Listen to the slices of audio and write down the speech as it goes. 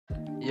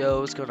Yo,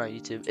 what's going on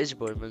YouTube? It's your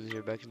boy MW2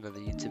 here, back in another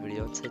YouTube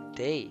video. And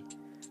today,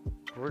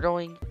 we're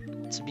going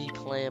to be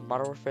playing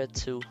Modern Warfare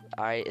 2.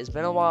 Alright, it's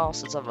been a while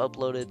since I've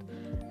uploaded.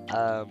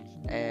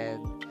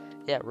 And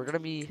yeah, we're gonna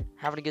be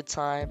having a good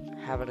time,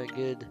 having a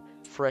good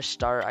fresh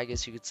start, I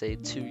guess you could say,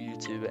 to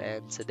YouTube.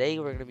 And today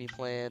we're gonna be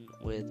playing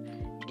with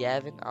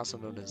Gavin, also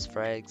known as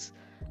Fr4gz.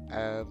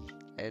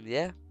 And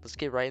yeah, let's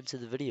get right into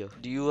the video.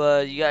 Do you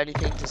got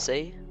anything to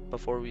say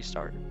before we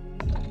start?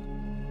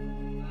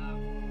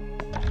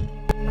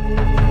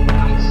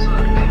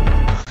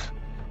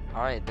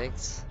 Alright,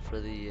 thanks for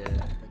the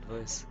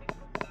advice.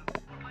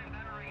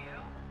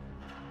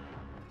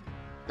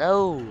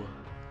 No!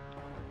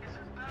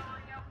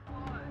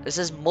 This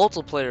is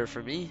multiplayer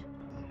for me.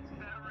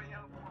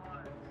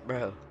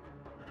 Bro.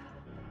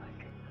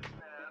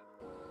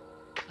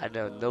 I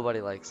know, nobody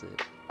likes it.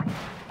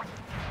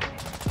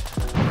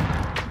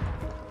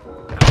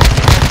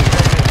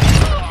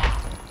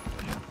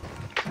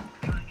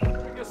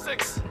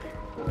 Six.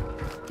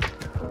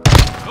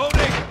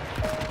 Loading.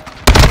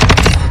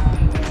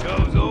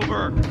 Show's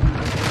over.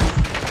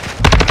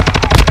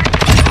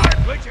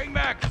 Switching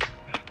back.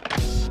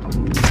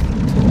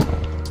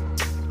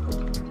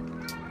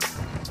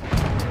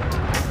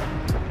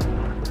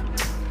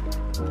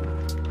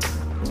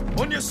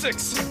 On your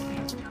six.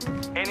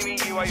 Enemy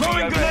UAV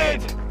Throwing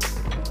overhead. grenade.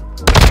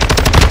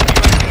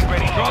 UAV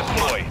ready to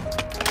deploy.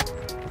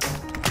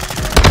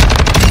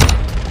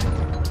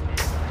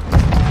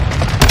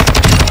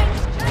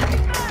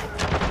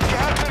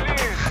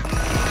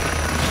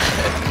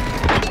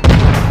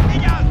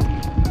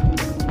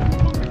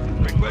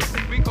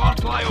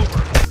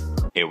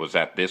 It was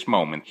at this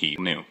moment he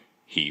knew.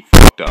 He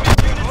fucked up.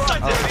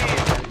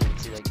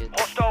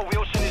 Hostile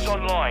Wilson is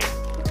online.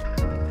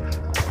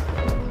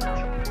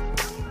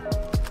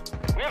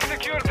 We have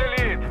secured the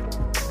lead.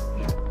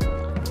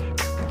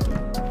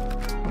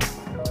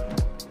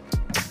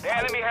 The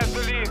enemy has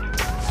the lead.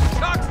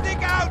 Knock,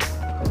 stick out!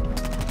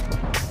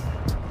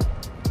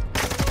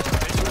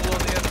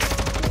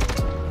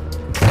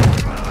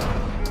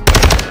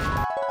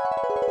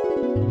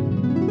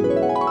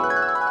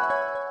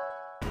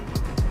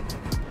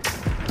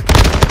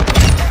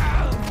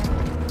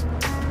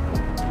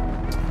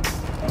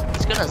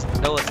 Has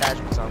no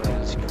attachments on it.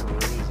 It's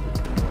crazy.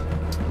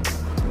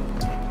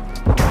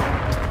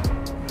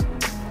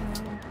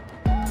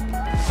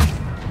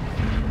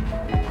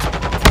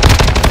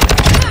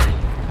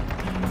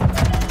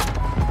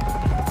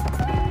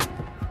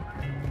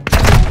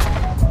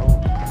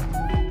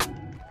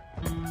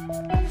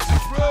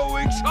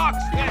 Throwing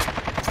shocks.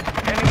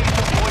 Enemy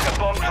deployed a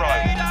bomb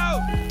drone.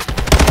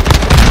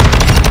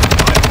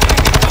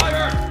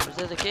 Where's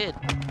the other kid?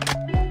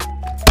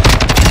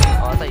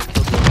 Oh, I thought you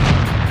killed him.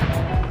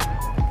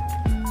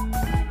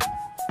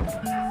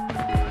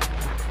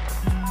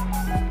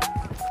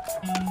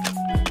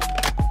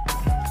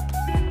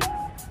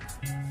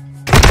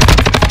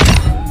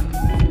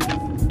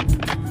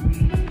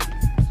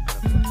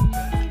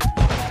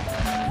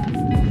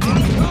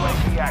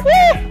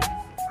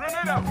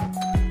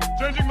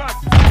 Changing max.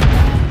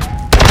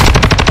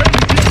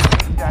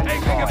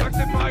 Taking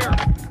effective fire.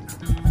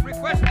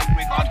 Requesting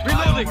recon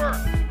flyover.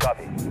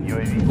 Copy.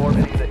 UAV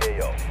orbiting the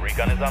AO.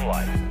 Recon is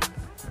online.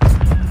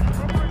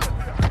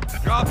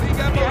 Dropping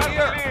ammo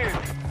here.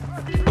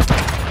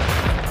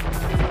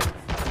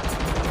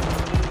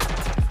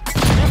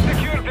 You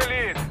secured the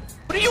lead.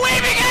 What are you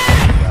aiming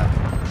at?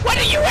 What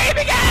are you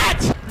aiming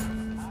at?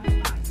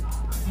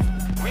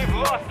 We've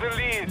lost the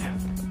lead.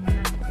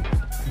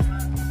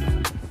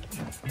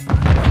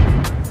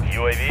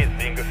 UAV is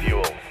being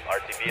fueled.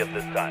 RTB at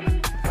this time.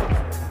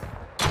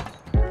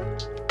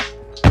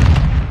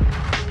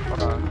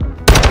 Hold on.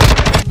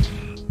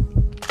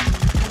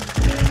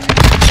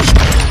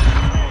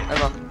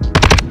 Emma.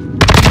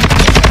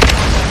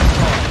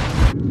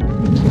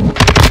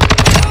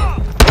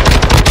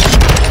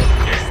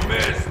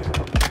 Dismissed.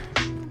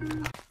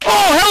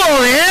 Oh, hello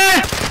there!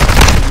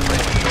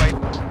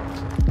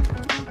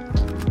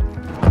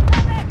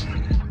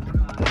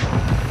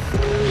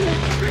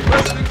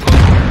 Requesting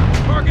closure.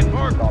 Target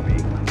mark. Copy.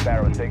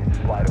 Fr4gz,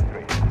 flight of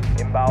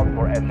 3. Inbound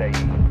for SAE.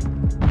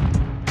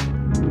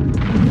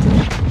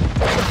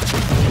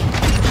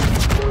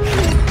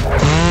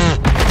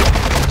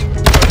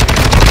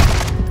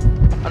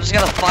 I just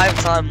got a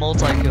 5-time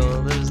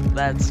multi-kill.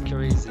 That's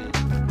crazy.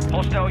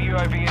 Hostile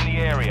UAV in the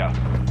area.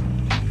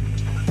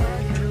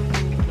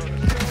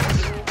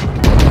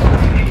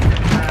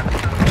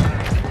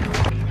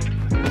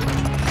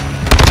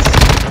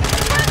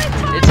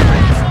 It's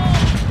nice.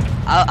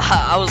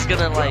 I was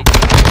gonna like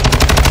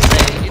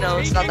say, you know,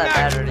 it's not that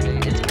bad or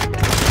anything. It's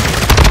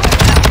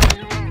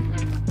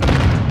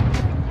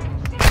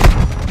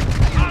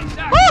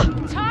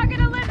Target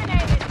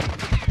eliminated.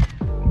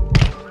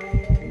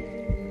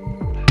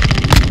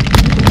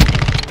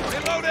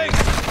 Reloading.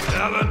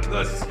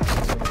 Talentless.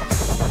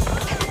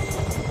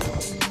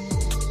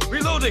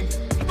 Reloading.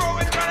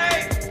 Throwing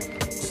grenade.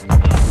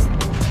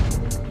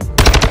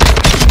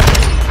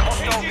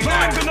 Hostile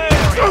Throwing grenade.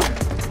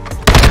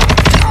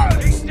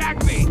 They stack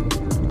me.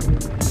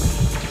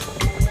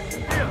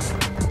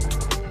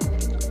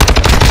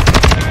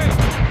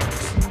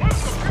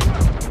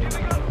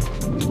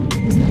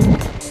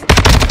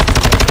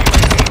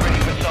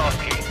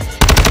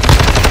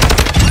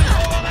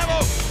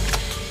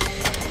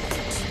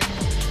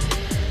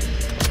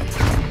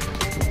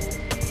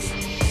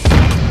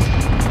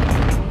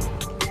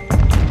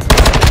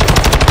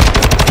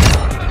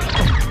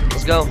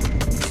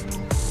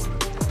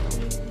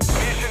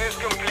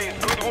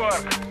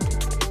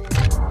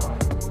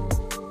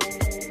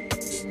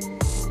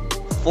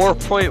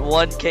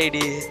 4.1 KD.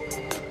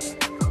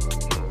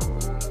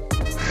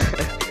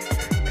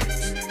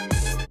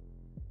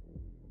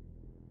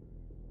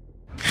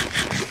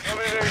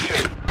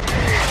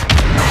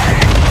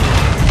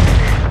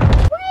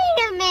 Wait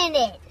a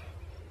minute!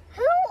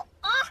 Who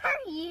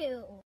are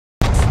you?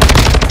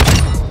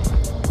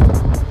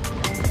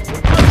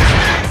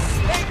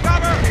 Take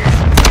cover!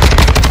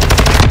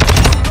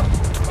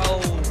 Bro,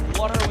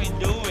 what are we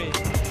doing?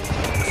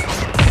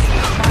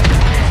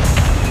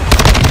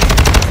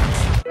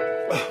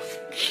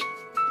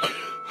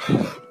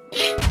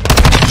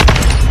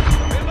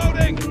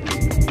 Reloading!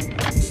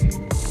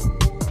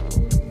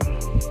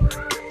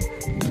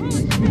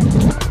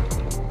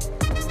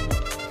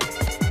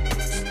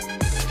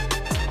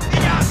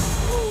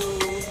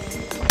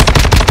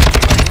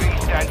 UAV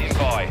standing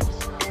by.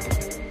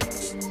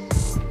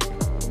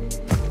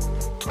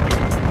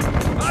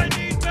 I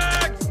need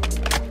bags!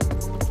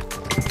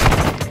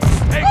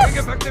 Taking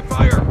effective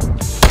fire!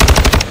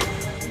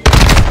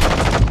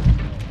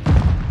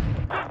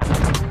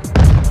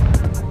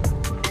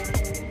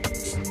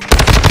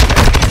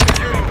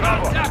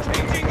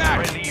 Changing back!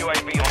 Friendly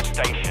UAV on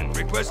station.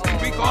 Requesting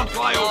recon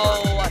flyover.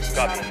 Oh, I see.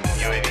 Copy.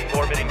 UAV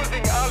orbiting.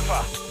 Losing Alpha.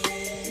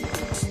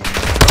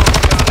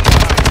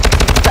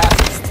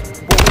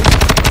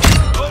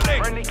 Loading.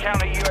 Friendly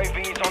counter UAV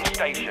is on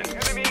station.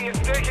 Enemy is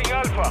taking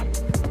Alpha.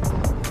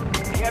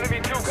 The enemy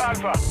took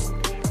Alpha.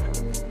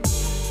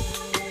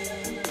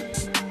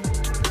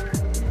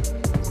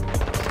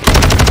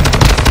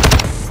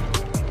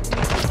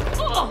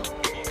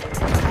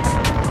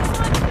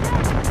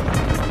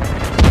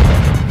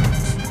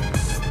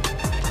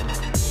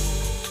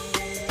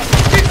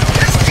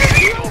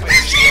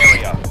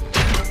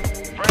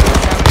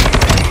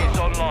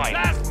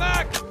 Last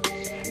back!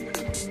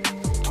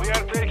 We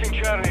are taking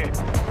Charlie.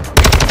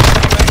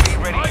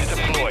 UAV ready to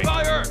deploy.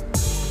 Fire!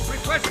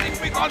 Requesting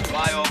recon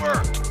flyover!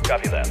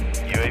 Copy that.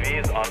 UAV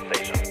is on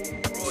station.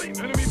 Right,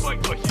 enemy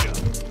fighter here.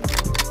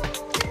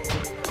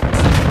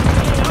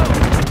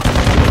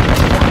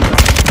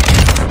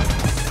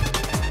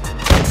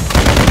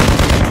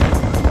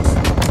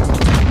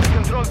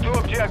 Control 2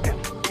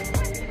 objectives.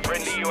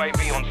 Friendly UAV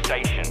on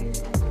station.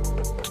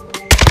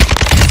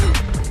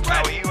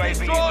 Our Threat UAV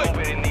destroyed! is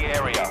orbiting the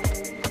area.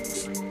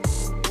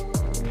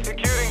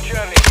 Securing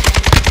Charlie.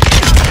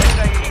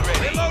 SAE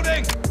ready.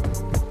 Reloading!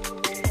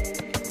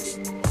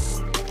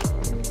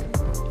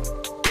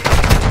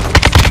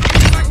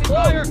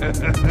 Fire!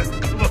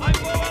 I'm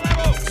low on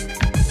ammo!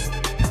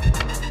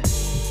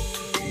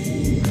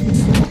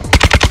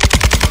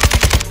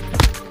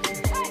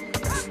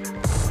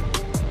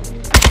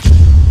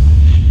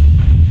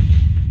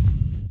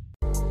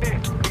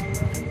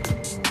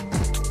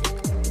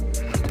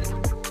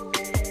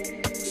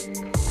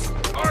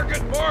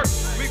 Target marked!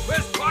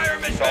 Request fire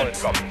mission! Solid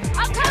copy.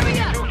 I'll cover you!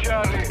 To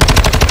Charlie.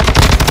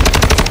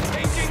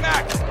 Changing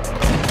back!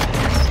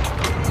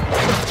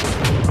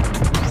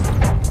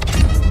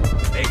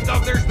 Takes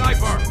off their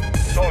sniper!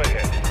 Solid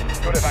hit.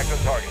 Good effect on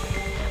target.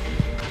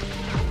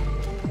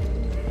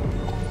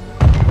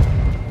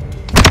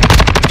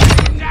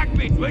 Attack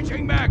me!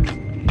 Switching back!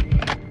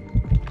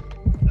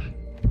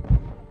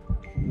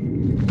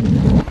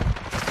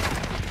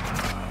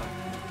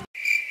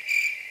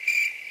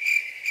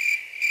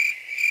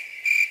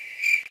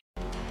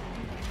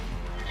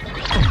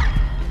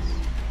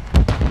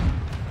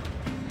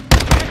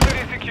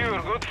 Victory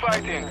secure. Good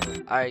fighting.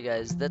 Alright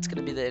guys, that's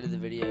gonna be the end of the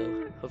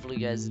video. Hopefully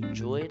you guys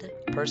enjoyed.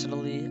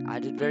 Personally, I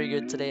did very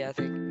good today, I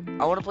think.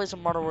 I want to play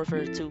some Modern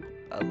Warfare 2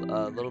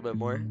 a little bit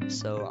more,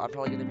 so I'm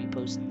probably gonna be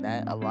posting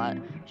that a lot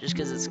just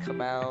because it's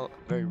come out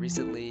very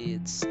recently,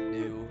 it's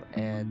new,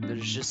 and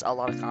there's just a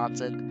lot of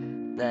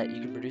content that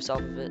you can produce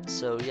off of it.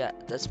 So yeah,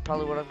 that's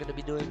probably what I'm gonna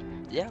be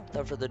doing. Yeah,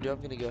 without further ado,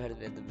 I'm gonna go ahead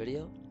and end the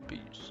video.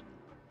 Peace.